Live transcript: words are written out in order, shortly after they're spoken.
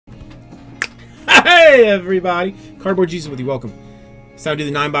Hey everybody, Cardboard Jesus with you. Welcome. It's time to do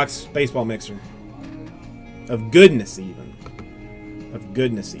the 9-box baseball mixer. Of goodness, even. Of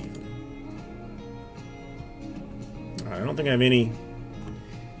goodness, even. Alright, I don't think I have any.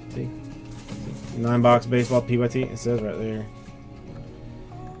 See? 9-box baseball PYT. It says right there.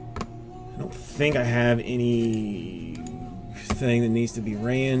 I don't think I have anything that needs to be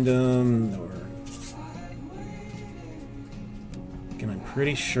random or. And I'm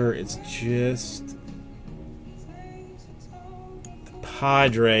pretty sure it's just the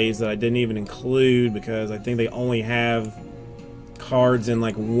Padres that I didn't even include because I think they only have cards in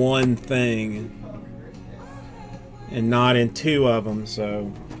like one thing and not in two of them.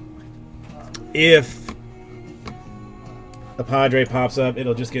 So if a Padre pops up,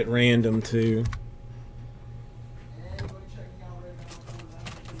 it'll just get random too.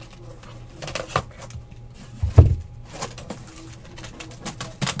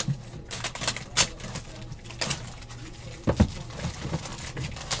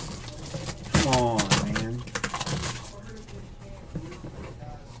 Come on, man.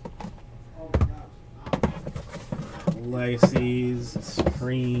 Legacies,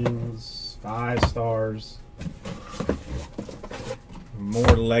 Supremes, 5 stars.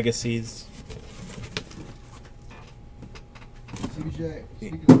 More legacies. CBJ,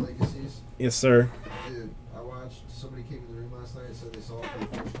 speaking of legacies. Yes, sir. Dude, I watched, somebody came in the room last night and said they saw it for the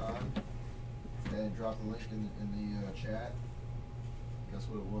first time. And dropped the link in the chat. Guess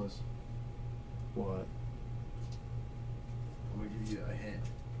what it was? What? I'm going to give you a hint.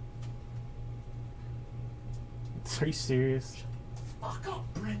 Are you serious? Fuck up,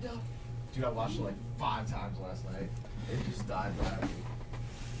 Brenda! Dude, I watched it like 5 times last night. It just died laughing.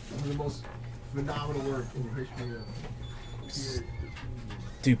 One of the most phenomenal work in the history of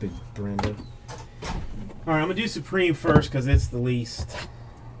Stupid Brenda. Alright, I'm going to do Supreme first because it's the least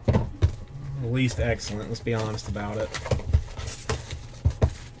excellent. Let's be honest about it.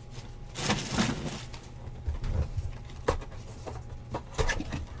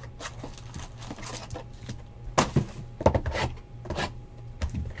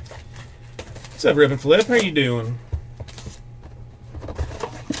 What's up, Rip and Flip? How you doing?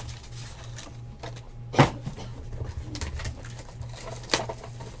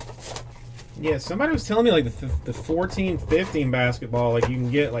 Yeah, somebody was telling me like the 14-15 basketball, like you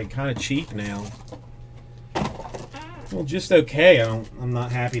can get like kind of cheap now. Well, just okay. I'm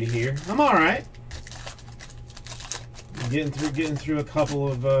not happy to hear. I'm all right. Getting through a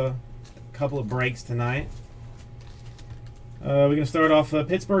couple of breaks tonight. We're gonna start off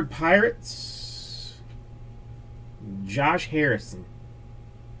Pittsburgh Pirates. Josh Harrison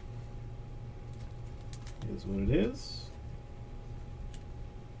is what it is.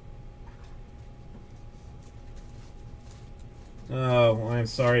 Oh, well, I'm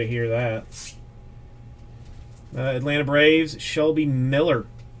sorry to hear that. Atlanta Braves, Shelby Miller.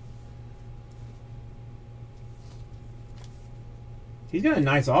 He's got a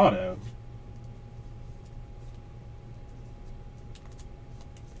nice auto.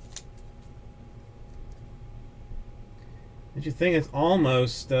 Don't you think it's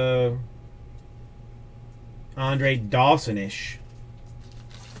almost Andre Dawson-ish?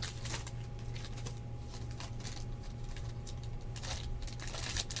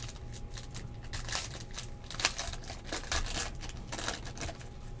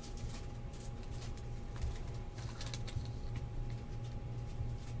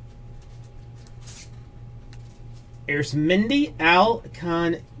 Ersmendi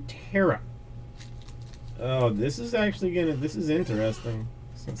Alcantara. Oh, this is actually this is interesting.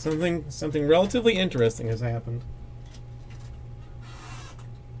 Something relatively interesting has happened.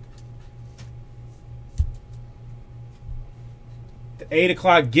 The 8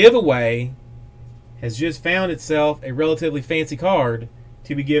 o'clock giveaway has just found itself a relatively fancy card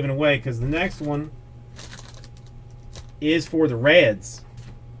to be given away because the next one is for the Reds.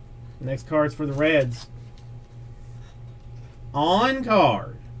 The next card's for the Reds. On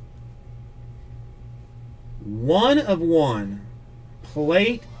card. 1 of 1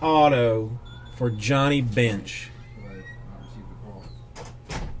 plate auto for Johnny Bench.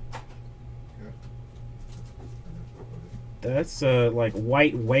 That's like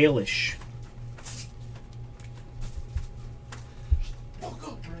white whalish.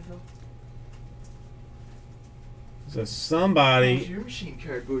 So somebody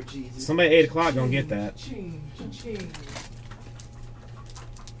at 8 o'clock gonna get that.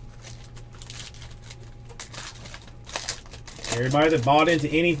 Everybody that bought into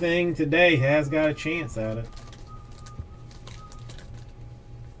anything today has got a chance at it.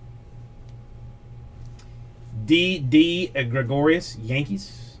 D. Gregorius,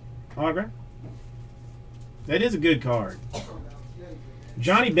 Yankees autograph. That is a good card.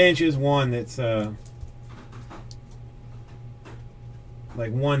 Johnny Bench is one that's like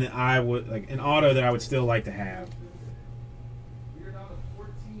one that I would like, an auto that I would still like to have.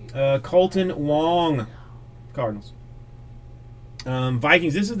 Colton Wong, Cardinals.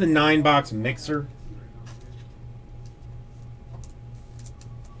 Vikings. This is the 9-box mixer.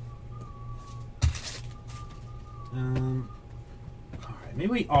 All right,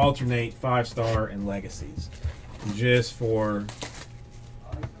 maybe we alternate 5-star and legacies, just for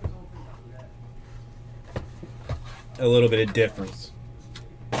a little bit of difference.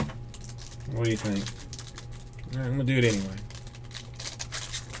 What do you think? All right, I'm gonna do it anyway.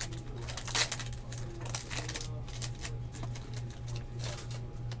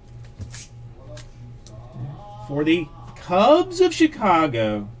 For the Cubs of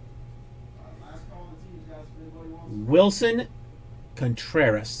Chicago, Wilson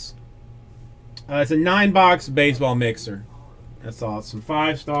Contreras. It's a 9-box baseball mixer. That's all. Some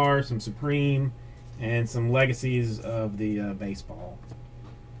 5-star, some Supreme, and some legacies of the baseball.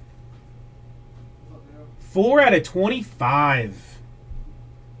 4 out of 25.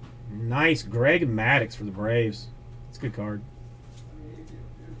 Nice. Greg Maddux for the Braves. It's a good card.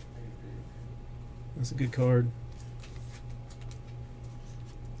 That's a good card.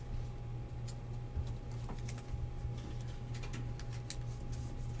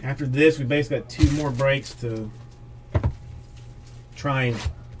 After this, we basically got 2 more breaks to try and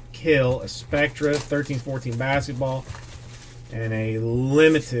kill. A Spectra 13-14 basketball and a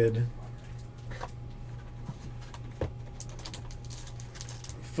limited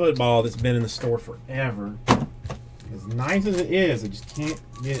football that's been in the store forever. As nice as it is, I just can't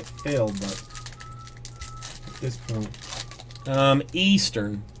get it filled. But at this point,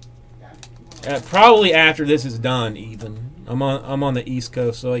 Eastern. Probably after this is done, even. I'm on the East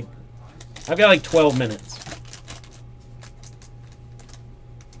Coast, so like I've got like 12 minutes.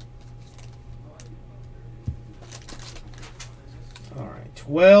 All right,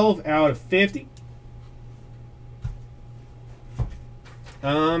 12 out of 50.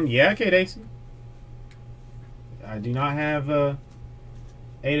 Yeah, okay, Daisy. I do not have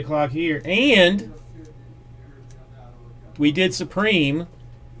 8 o'clock here, and we did Supreme.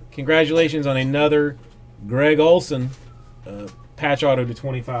 Congratulations on another Greg Olson patch auto to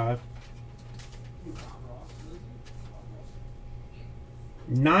 25.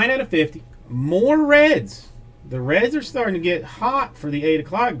 9 out of 50. More Reds. The Reds are starting to get hot for the 8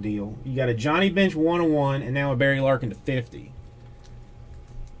 o'clock deal. You got a Johnny Bench 101 and now a Barry Larkin to 50.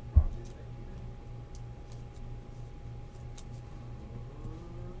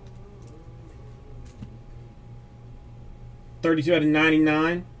 $32 out of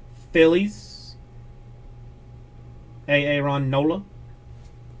 99. Phillies. Aaron Nola.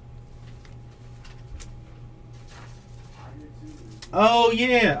 Oh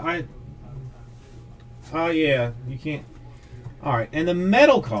yeah, oh yeah, you can't. All right, and the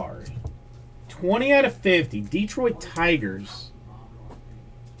metal card, 20 out of 50. Detroit Tigers.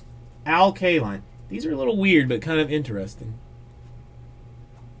 Al Kaline. These are a little weird, but kind of interesting.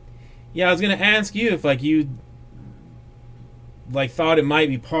 Yeah, I was gonna ask you if like you like thought it might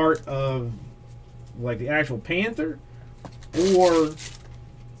be part of like the actual Panther, or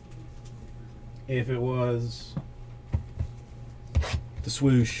if it was the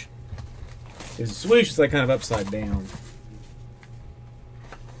swoosh. Because the swoosh is like kind of upside down.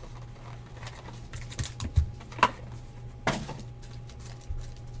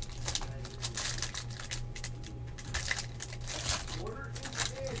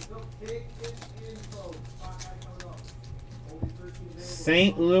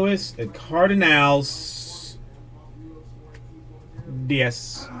 St. Louis at Cardinals.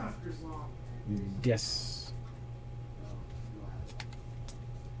 Yes. Yes.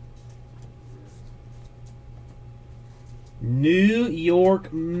 New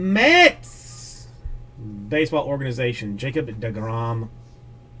York Mets. Baseball organization. Jacob deGrom.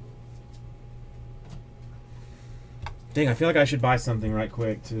 Dang, I feel like I should buy something right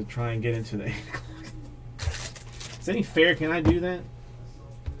quick to try and get into the 8 o'clock. Is any fair? Can I do that?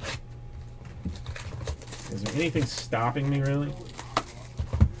 Is there anything stopping me, really?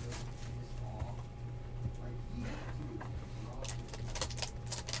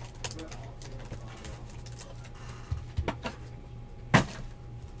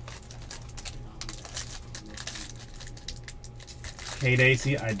 Hey,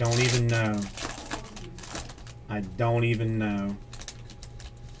 Daisy, I don't even know. I don't even know.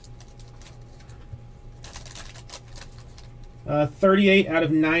 38 out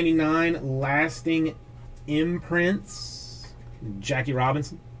of 99 lasting imprints. Jackie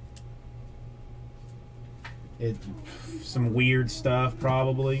Robinson. some weird stuff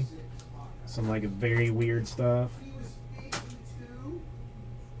probably. Some like very weird stuff.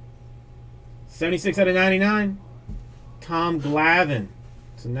 76 out of 99. Tom Glavine.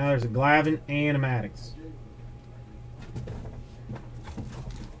 So now there's a Glavine and a Maddox.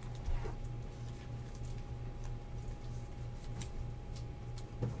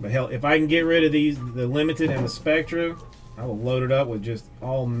 But hell, if I can get rid of these, the limited and the Spectra, I will load it up with just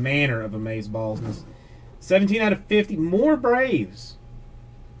all manner of amazeballsness. 17 out of 50. More Braves.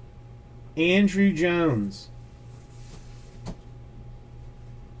 Andrew Jones.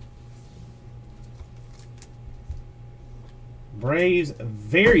 Braves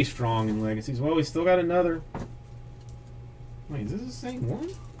very strong in legacies. Well, we still got another. Wait, is this the same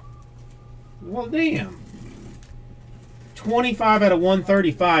one? Well, damn. 25 out of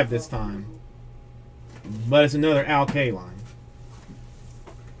 135 this time. But it's another Al Kaline.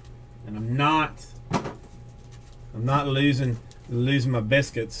 And I'm not losing my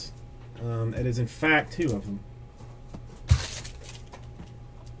biscuits. It is in fact 2 of them.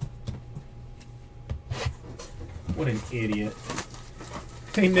 What an idiot.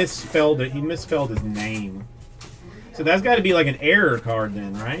 He misspelled it. He misspelled his name. So that's got to be like an error card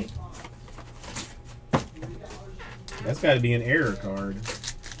then, right? That's got to be an error card.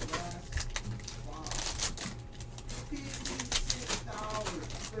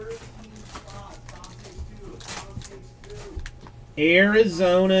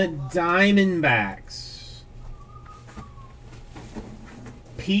 Arizona Diamondbacks.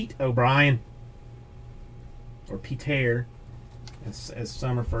 Pete O'Brien. Or Peter, as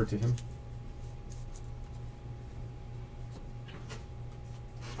some refer to him.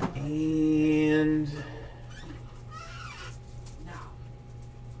 And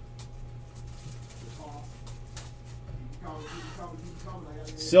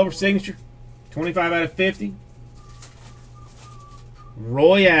silver signature, 25 out of 50.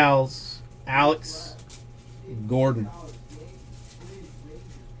 Royals, Alex Gordon.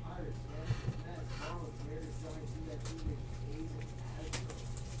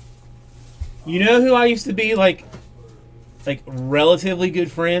 You know who I used to be like relatively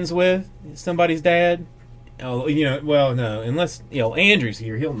good friends with? Somebody's dad? Oh, you know, well, no, unless, you know, Andrew's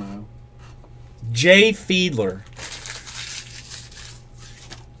here, he'll know. Jay Fiedler.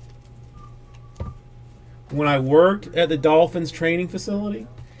 When I worked at the Dolphins training facility,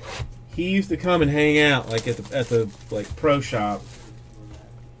 he used to come and hang out like at the like pro shop,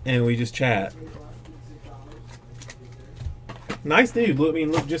 and we just chat. Nice dude. Look, I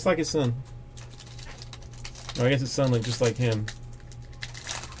mean, look just like his son. Or I guess his son looked just like him,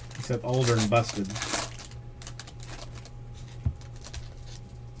 except older and busted.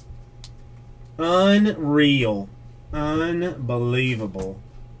 Unreal. Unbelievable.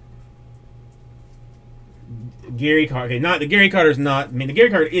 Gary Carter. Okay, not the Gary Carter's not. I mean, the Gary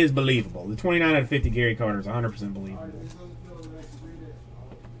Carter is believable. The 29 out of 50 Gary Carter is 100% believable.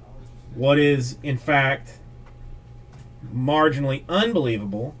 What is, in fact, marginally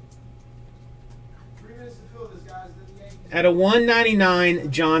unbelievable? At a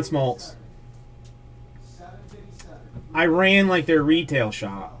 199, John Smoltz. I ran like their retail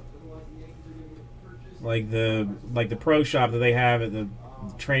shop, like the pro shop that they have at the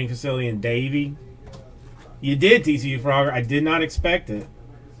training facility in Davie. You did, TCU Frogger. I did not expect it.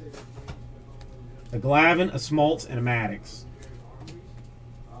 A Glavine, a Smoltz, and a Maddox.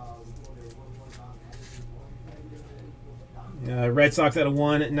 Red Sox at a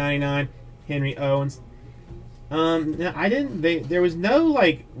 199, Henry Owens. No, I didn't. There was no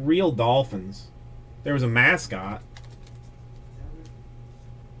like real Dolphins. There was a mascot.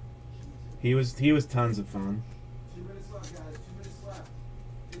 He was tons of fun.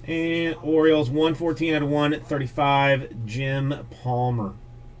 And Orioles 114 out of 135, Jim Palmer.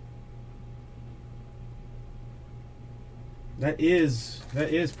 That is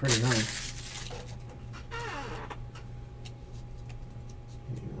pretty nice.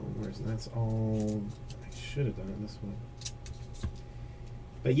 That's all. Should have done it this way.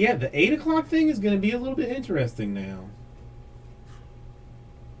 But yeah, the 8 o'clock thing is going to be a little bit interesting now.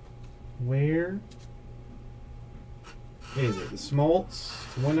 Where is it? The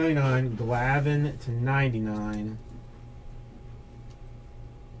Smoltz to 199, Glavine to 99.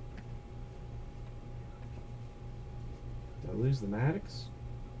 Did I lose the Maddox?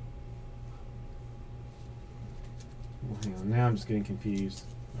 Well, hang on. Now I'm just getting confused.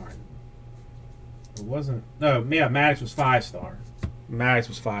 All right. It wasn't. No, yeah, Maddox was 5-star. Maddox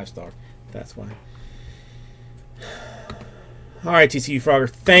was 5-star. That's why. All right, TCU Frogger,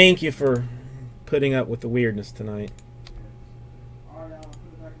 thank you for putting up with the weirdness tonight. All right, I'll put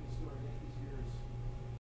it back in the store.